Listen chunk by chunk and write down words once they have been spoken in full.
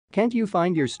Can't you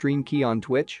find your stream key on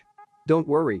Twitch? Don't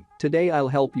worry, today I'll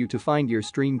help you to find your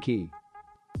stream key.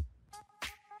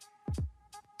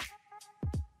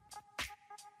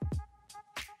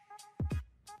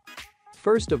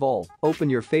 First of all, open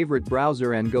your favorite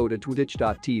browser and go to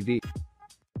twitch.tv.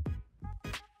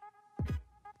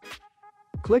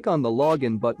 Click on the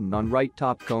login button on right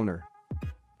top corner.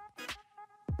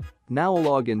 Now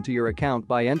log into your account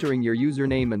by entering your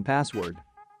username and password.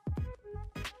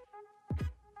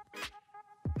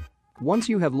 Once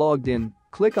you have logged in,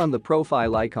 click on the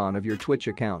profile icon of your Twitch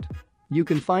account. You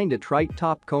can find it right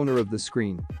top corner of the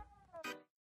screen.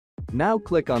 Now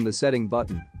click on the setting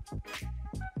button.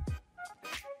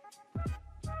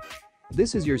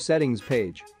 This is your settings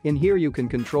page. In here you can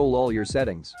control all your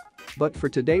settings. But for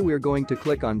today we're going to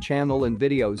click on channel and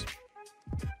videos.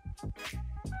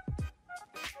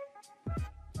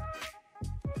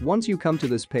 Once you come to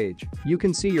this page, you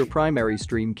can see your primary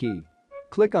stream key.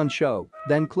 Click on show,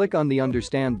 then click on the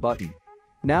understand button.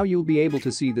 Now you'll be able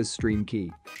to see this stream key.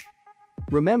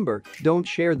 Remember, don't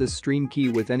share this stream key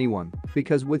with anyone,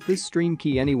 because with this stream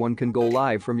key anyone can go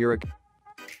live from your account.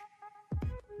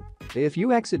 If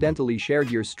you accidentally shared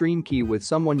your stream key with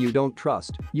someone you don't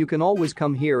trust, you can always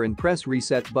come here and press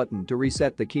reset button to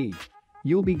reset the key.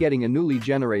 You'll be getting a newly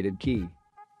generated key.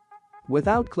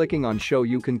 Without clicking on show,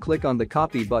 you can click on the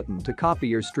copy button to copy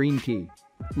your stream key.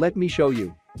 Let me show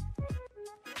you.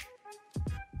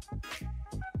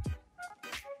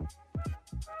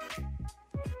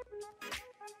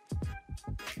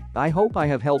 I hope I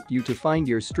have helped you to find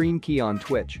your stream key on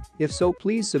Twitch. If so,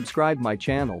 please subscribe my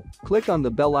channel, click on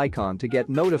the bell icon to get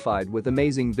notified with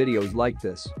amazing videos like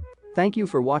this. Thank you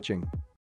for watching.